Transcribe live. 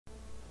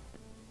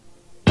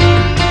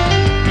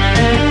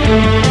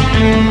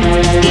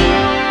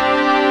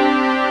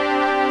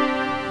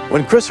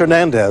When Chris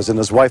Hernandez and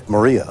his wife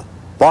Maria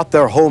bought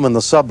their home in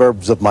the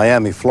suburbs of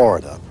Miami,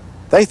 Florida,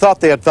 they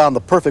thought they had found the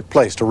perfect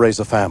place to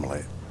raise a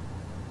family.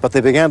 But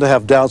they began to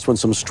have doubts when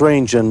some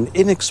strange and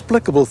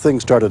inexplicable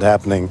things started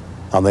happening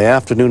on the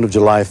afternoon of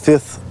July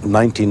 5th,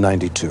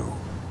 1992.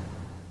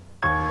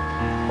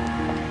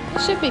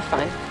 Should be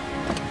fine.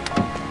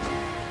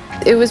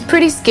 It was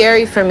pretty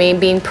scary for me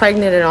being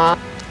pregnant and all.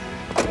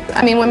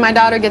 I mean, when my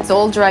daughter gets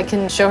older, I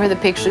can show her the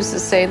pictures to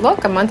say,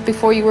 look, a month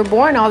before you were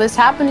born, all this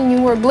happened and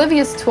you were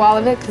oblivious to all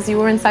of it because you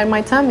were inside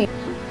my tummy.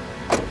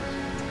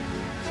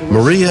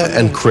 Maria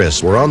and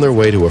Chris were on their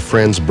way to a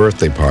friend's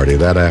birthday party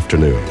that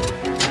afternoon.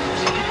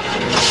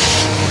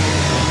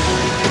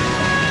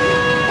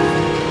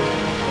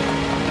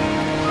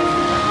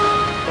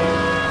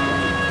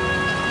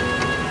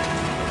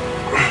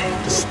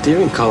 The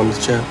steering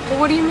column's jammed.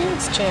 Well, what do you mean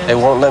it's jammed? It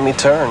won't let me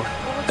turn.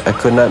 I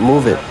could not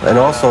move it. And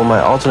also my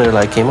alternator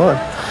light came on.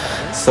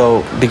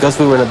 So because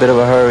we were in a bit of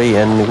a hurry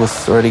and it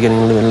was already getting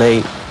a little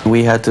late,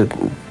 we had to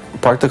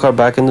park the car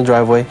back in the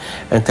driveway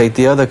and take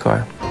the other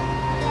car.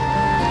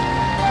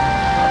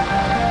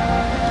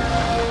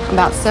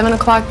 About 7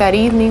 o'clock that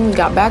evening, we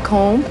got back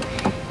home.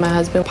 My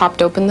husband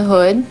popped open the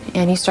hood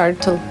and he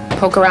started to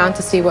poke around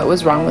to see what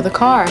was wrong with the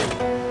car.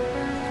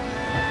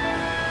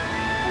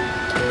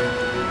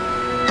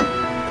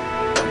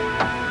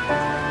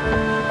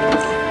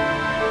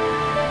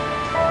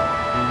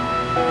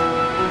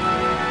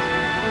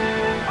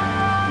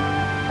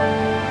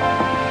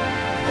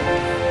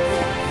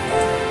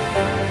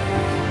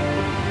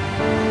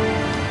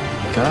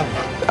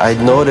 I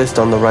noticed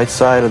on the right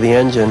side of the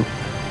engine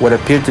what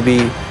appeared to be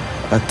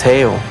a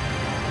tail.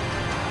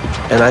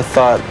 And I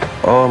thought,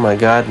 oh my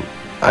God,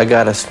 I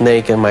got a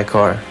snake in my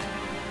car.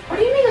 What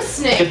do you mean a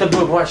snake? Get the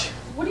boot, watch.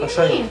 What do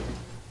you mean?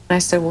 I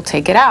said, well,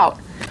 take it out.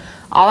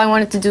 All I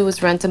wanted to do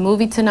was rent a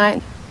movie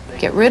tonight,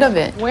 get rid of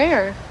it.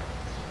 Where?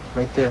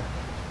 Right there.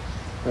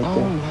 Right oh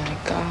there. My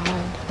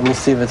God. Let me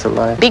see if it's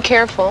alive. Be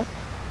careful.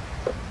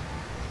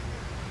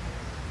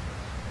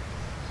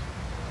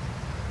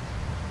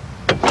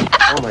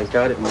 Oh my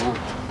God, it moved.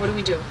 What do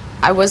we do?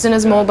 I wasn't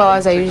as mobile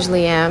as I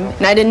usually am,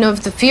 and I didn't know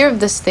if the fear of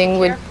this thing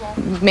would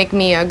make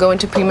me go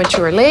into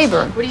premature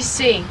labor. What do you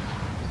see?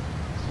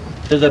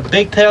 There's a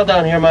big tail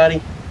down here, Marty.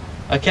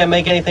 I can't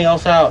make anything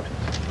else out.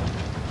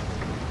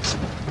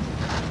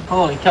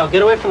 Holy cow,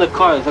 get away from the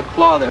car. There's a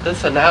claw there. This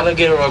is an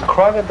alligator or a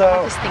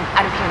crocodile. Get this thing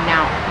out of here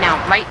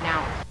now, right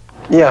now.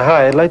 Yeah,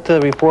 hi. I'd like to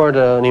report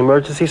an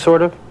emergency,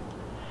 sort of.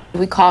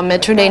 We call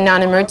Metro Day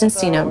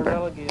non-emergency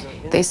number.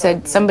 They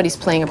said somebody's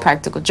playing a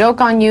practical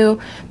joke on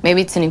you. Maybe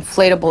it's an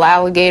inflatable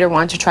alligator. Why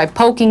don't you try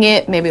poking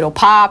it? Maybe it'll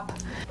pop.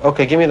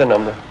 Okay, give me the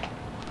number.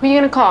 Who are you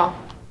gonna call?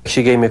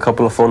 She gave me a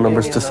couple of phone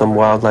numbers to some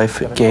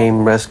wildlife,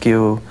 game,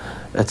 rescue,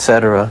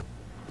 etc.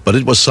 But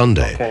it was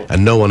Sunday,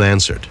 and no one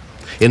answered.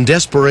 In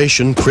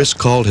desperation, Chris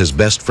called his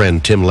best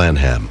friend Tim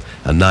Lanham,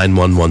 a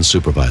 911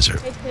 supervisor.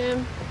 Hey,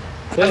 Tim.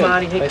 Hey,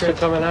 Marty. Hey, thanks for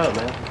coming out,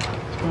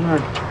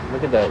 man.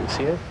 Look at that. You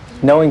see it?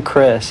 Knowing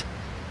Chris,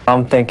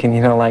 I'm thinking,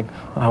 you know, like,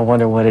 I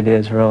wonder what it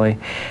is, really.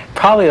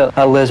 Probably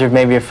a lizard,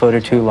 maybe a foot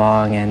or two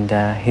long, and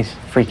he's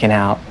freaking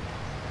out.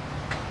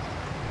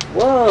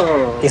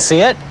 Whoa. You see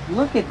it?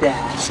 Look at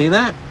that. See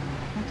that?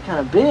 That's kind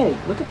of big.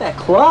 Look at that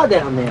claw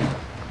down there.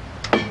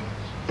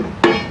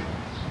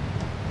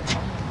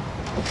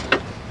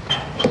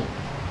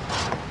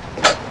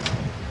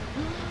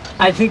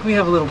 I think we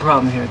have a little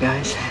problem here,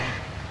 guys.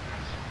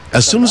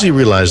 As soon as he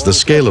realized the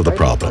scale of the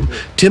problem,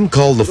 Tim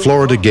called the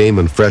Florida Game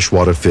and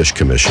Freshwater Fish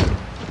Commission.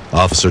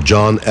 Officer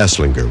John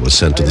Esslinger was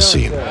sent to the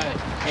scene.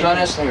 John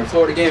Esslinger,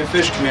 Florida Game and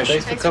Fish Commission.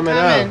 Thanks for coming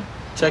out.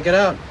 Check it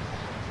out.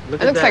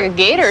 It looks like a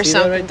gator or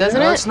something, doesn't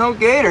it? No, it's no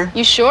gator.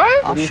 You sure?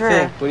 What do you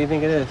think? What do you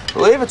think it is? I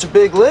believe it's a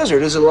big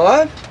lizard. Is it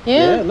alive?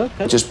 Yeah. Look.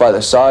 Just by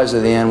the size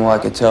of the animal, I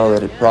could tell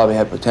that it probably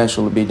had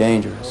potential to be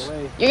dangerous.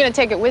 You're gonna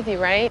take it with you,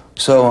 right?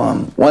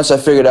 So, once I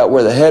figured out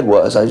where the head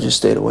was, I just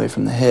stayed away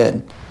from the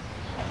head.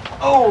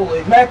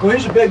 Holy mackerel,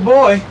 he's a big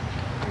boy.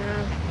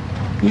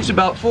 Yeah. He's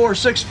about 4 or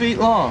 6 feet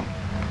long.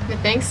 You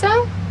think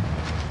so?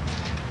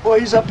 Boy,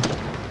 he's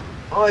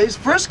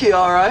frisky,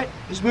 all right.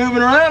 He's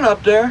moving around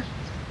up there.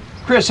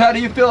 Chris, how do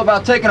you feel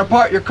about taking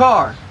apart your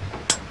car?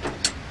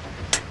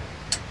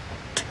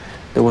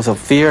 There was a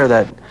fear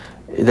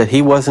that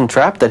he wasn't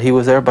trapped, that he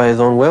was there by his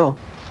own will.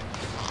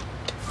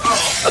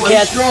 Well,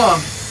 he's strong.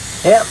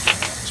 Yep.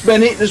 It's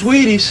been eating his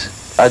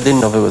Wheaties. I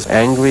didn't know if it was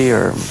angry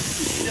or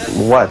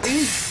what.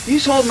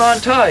 He's holding on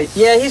tight.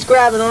 Yeah, he's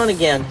grabbing on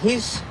again.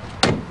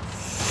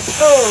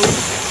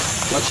 Oh.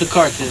 Watch the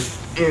car, Tim.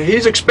 Yeah,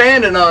 he's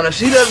expanding on us.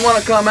 He doesn't want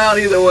to come out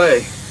either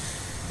way.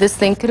 This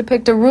thing could have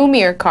picked a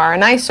roomier car, a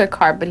nicer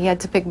car, but he had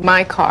to pick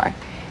my car.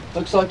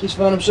 Looks like he's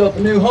found himself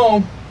a new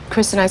home.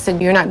 Chris and I said,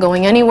 you're not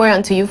going anywhere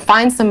until you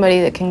find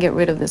somebody that can get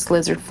rid of this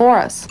lizard for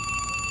us.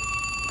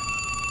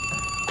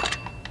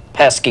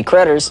 Pesky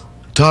critters.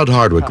 Todd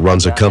Hardwick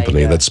runs a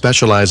company that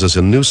specializes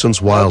in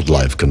nuisance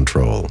wildlife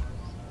control.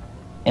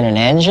 In an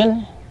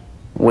engine?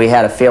 We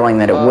had a feeling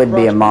that it would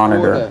be a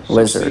monitor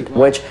lizard,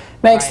 which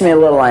makes me a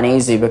little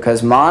uneasy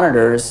because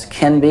monitors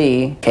can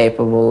be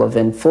capable of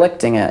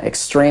inflicting an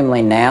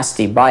extremely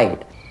nasty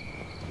bite.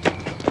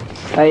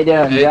 How you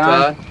doing, Hey,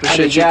 John? Todd.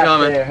 Appreciate you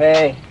coming. There?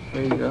 Hey.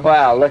 There you go.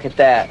 Wow, look at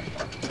that.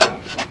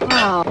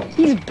 Wow,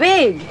 he's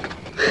big.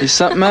 He's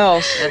something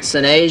else. It's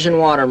an Asian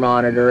water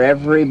monitor,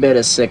 every bit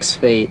of 6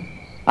 feet.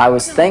 I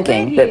was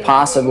thinking that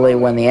possibly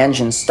when the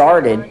engine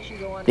started,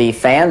 the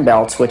fan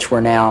belts, which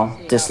were now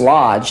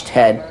dislodged,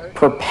 had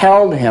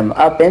propelled him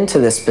up into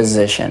this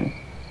position.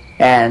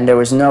 And there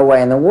was no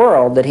way in the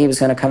world that he was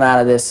going to come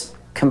out of this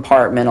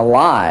compartment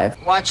alive.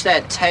 Watch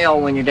that tail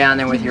when you're down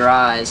there with your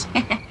eyes.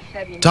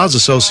 Todd's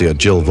associate,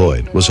 Jill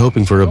Voigt, was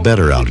hoping for a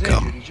better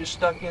outcome.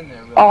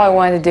 All I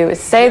wanted to do was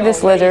save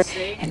this lizard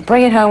and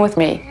bring it home with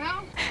me.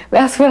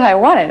 That's what I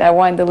wanted. I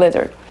wanted the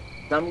lizard.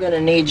 I'm going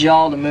to need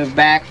y'all to move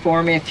back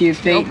for me a few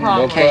feet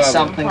in case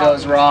something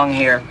goes wrong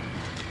here.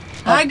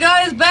 I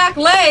got his back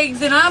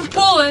legs and I'm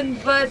pulling,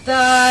 but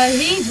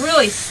he's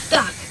really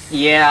stuck.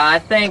 Yeah, I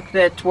think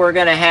that we're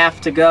going to have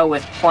to go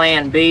with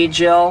plan B,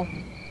 Jill.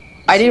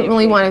 I didn't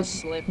really want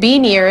to be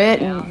near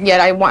it, and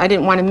yet I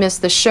didn't want to miss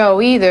the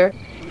show either.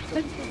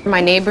 My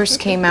neighbors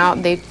came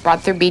out, they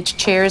brought their beach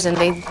chairs, and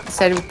they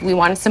said we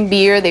wanted some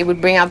beer. They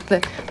would bring out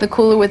the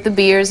cooler with the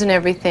beers and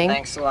everything.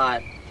 Thanks a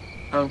lot.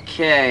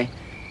 Okay,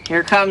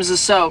 here comes the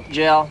soap,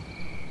 Jill.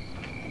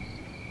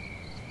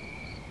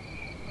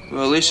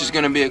 Well, at least it's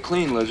gonna be a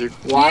clean lizard.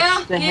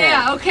 Watch the head.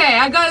 Yeah, okay,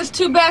 I got his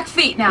 2 back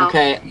feet now.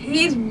 Okay.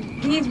 He's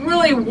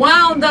really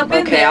wound up in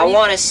there. Okay, I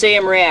want to see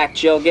him react,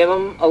 Jill. Give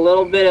him a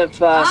little bit of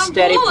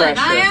steady pulling.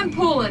 pressure. I am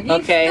pulling. He's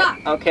Okay,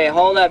 stuck. okay,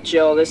 hold up,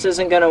 Jill. This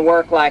isn't going to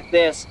work like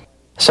this.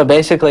 So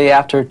basically,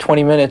 after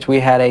 20 minutes, we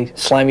had a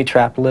slimy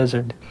trap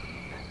lizard.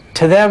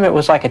 To them, it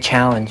was like a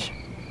challenge.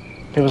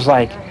 It was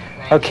like,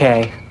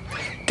 okay,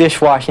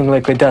 dishwashing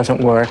liquid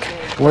doesn't work.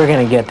 We're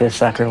going to get this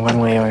sucker one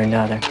way or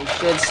another. He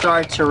should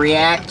start to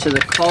react to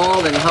the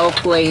cold, and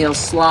hopefully he'll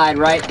slide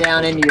right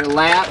down into your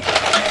lap.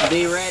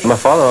 Be ready. My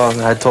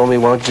father had told me,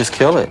 why don't you just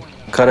kill it?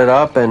 Cut it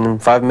up, and in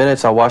 5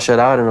 minutes I'll wash it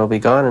out and it'll be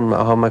gone and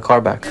I'll have my car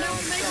back.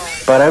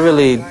 But I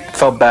really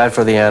felt bad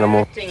for the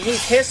animal.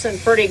 He's hissing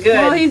pretty good.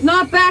 Well, he's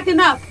not backing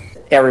up.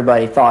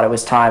 Everybody thought it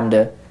was time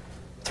to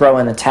throw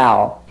in the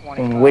towel.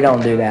 And we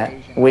don't do that.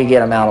 We get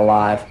them out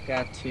alive.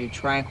 Got to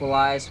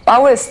tranquilize. I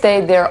would have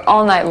stayed there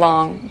all night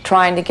long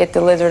trying to get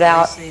the lizard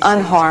out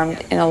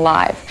unharmed and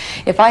alive.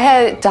 If I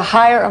had to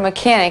hire a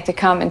mechanic to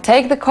come and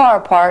take the car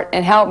apart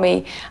and help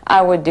me,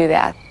 I would do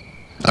that.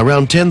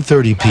 Around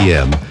 10:30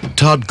 p.m.,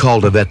 Todd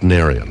called a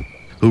veterinarian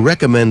who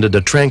recommended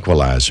a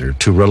tranquilizer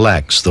to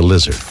relax the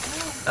lizard.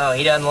 Oh,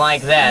 he doesn't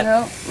like that.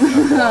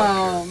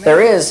 Oh, man.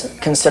 There is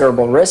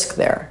considerable risk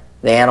there.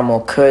 The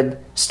animal could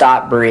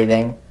stop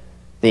breathing.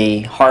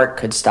 The heart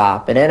could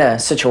stop. And in a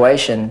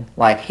situation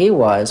like he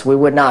was, we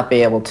would not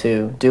be able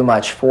to do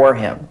much for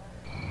him.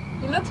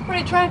 He looks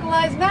pretty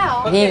tranquilized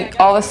now. He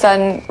all of a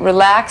sudden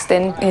relaxed,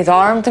 and his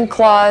arms and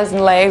claws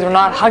and legs were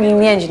not hugging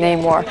the engine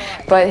anymore.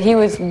 But he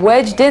was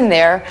wedged in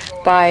there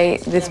by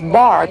this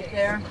bar.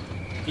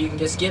 If you can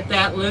just get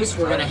that loose,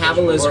 we're going to have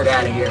a lizard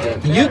out of here.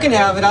 You can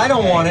have it. I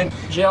don't want it.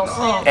 Jill,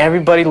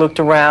 Everybody looked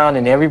around,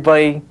 and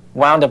everybody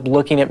wound up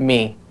looking at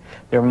me.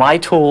 They're my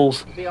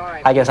tools.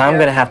 I guess I'm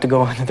going to have to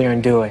go under there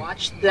and do it.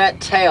 watch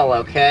that tail,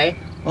 okay?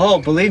 Oh,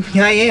 believe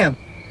me, I am.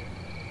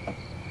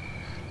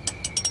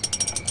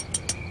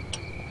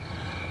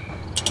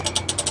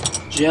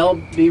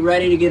 Jill, be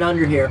ready to get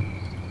under here.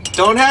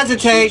 Don't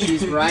hesitate.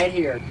 She's right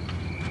here.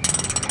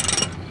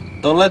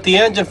 Don't let the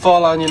engine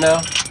fall on you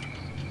now.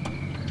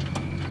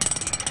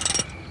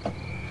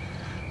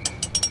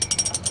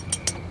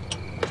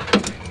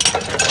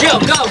 Jill,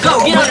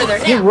 go, get under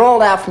there He now.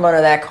 rolled out from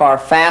under that car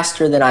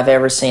faster than I've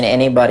ever seen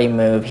anybody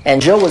move.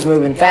 And Jill was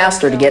moving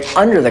faster to get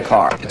under the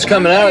car. It's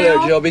coming out of there,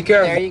 Jill. Be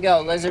There careful. you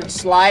go, lizard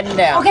sliding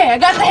down. Okay, I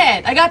got the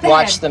head. I got the head.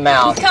 Watch the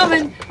mouth. He's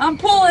coming. I'm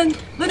pulling.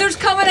 Lizard's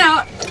coming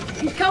out.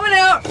 He's coming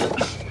out.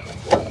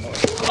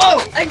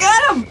 Oh, I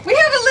got him. We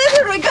have a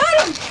lizard. I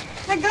got him.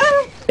 I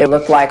got him. It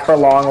looked like her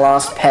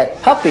long-lost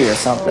pet puppy or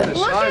something.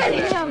 Look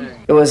at him.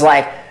 It was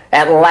like,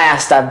 at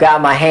last, I've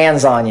got my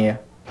hands on you.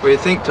 What do you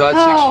think, Todd? 6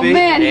 Oh, feet?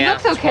 man, he Yeah,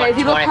 looks okay. Does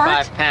he look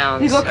 25 hurt?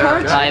 pounds. He look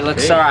hurt? He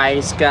looks all right.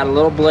 He's got a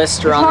little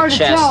blister It's on the hard to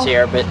chest tell.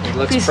 here, but he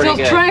looks He's pretty still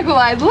good.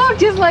 tranquilized. Look,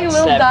 just like a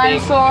little That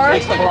big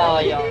dinosaur. claw,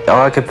 y'all.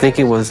 All I kept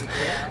thinking was,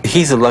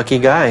 he's a lucky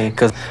guy,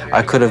 because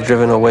I could have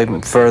driven away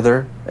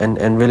further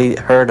and really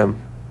hurt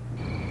him.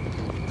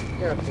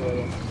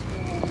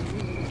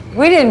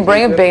 We didn't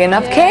bring a big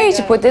enough cage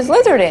to put this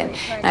lizard in.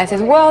 And I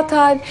said, well,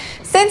 Todd,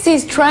 since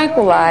he's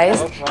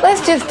tranquilized,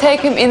 let's just take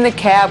him in the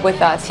cab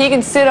with us. He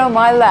can sit on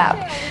my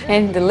lap.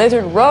 And the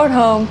lizard rode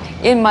home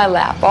in my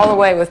lap, all the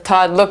way with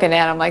Todd looking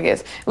at him like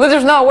this.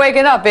 Lizard's not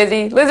waking up, is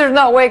he? Lizard's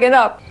not waking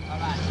up.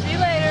 See you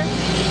later.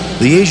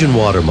 The Asian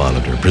water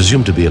monitor,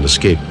 presumed to be an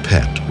escaped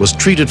pet, was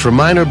treated for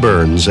minor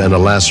burns and a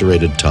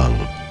lacerated tongue.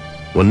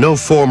 When no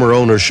former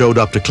owner showed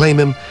up to claim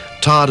him,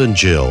 Todd and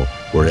Jill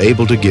were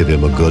able to give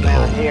him a good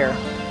home. Here.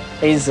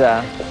 He's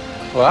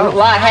Wow. A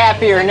lot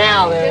happier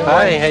now than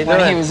Hi, how you when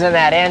he doing? was in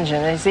that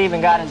engine. He's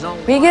even got his own.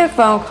 We get a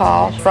phone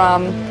call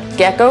from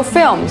Gecko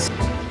Films.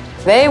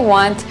 They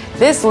want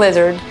this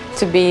lizard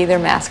to be their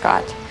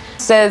mascot.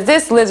 Says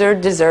this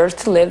lizard deserves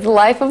to live the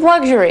life of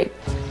luxury.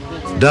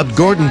 Dubbed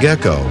Gordon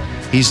Gecko,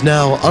 he's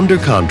now under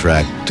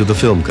contract to the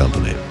film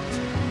company.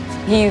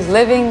 He's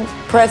living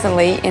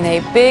presently in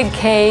a big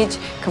cage,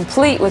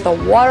 complete with a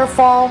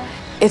waterfall,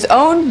 its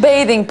own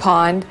bathing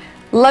pond,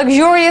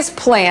 luxurious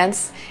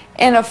plants,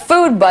 and a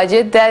food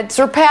budget that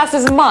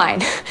surpasses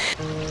mine.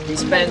 He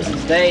spends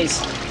his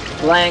days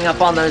laying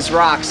up on those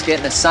rocks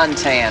getting a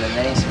suntan, and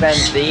then he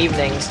spends the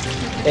evenings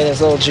in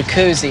his little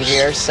jacuzzi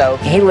here, so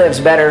He lives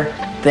better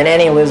than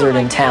any lizard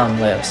in town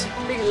lives.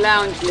 Big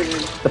lounge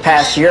lizard. The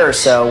past year or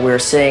so, we're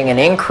seeing an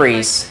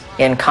increase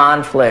in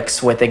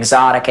conflicts with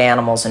exotic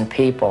animals and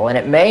people, and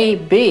it may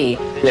be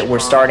that we're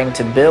starting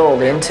to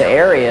build into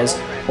areas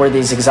where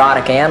these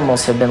exotic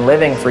animals have been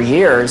living for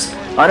years,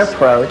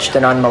 unapproached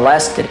and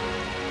unmolested.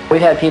 We've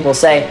had people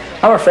say,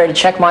 I'm afraid to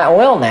check my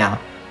oil now.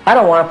 I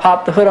don't want to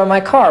pop the hood on my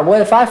car. What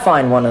if I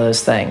find one of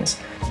those things?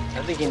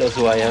 I think he knows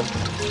who I am.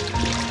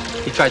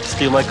 He tried to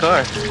steal my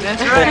car.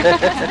 That's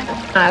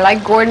right. I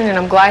like Gordon, and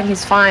I'm glad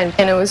he's fine.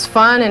 And it was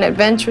fun and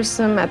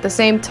adventuresome at the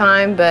same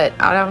time, but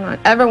I don't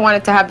ever want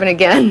it to happen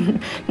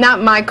again.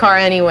 Not my car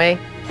anyway.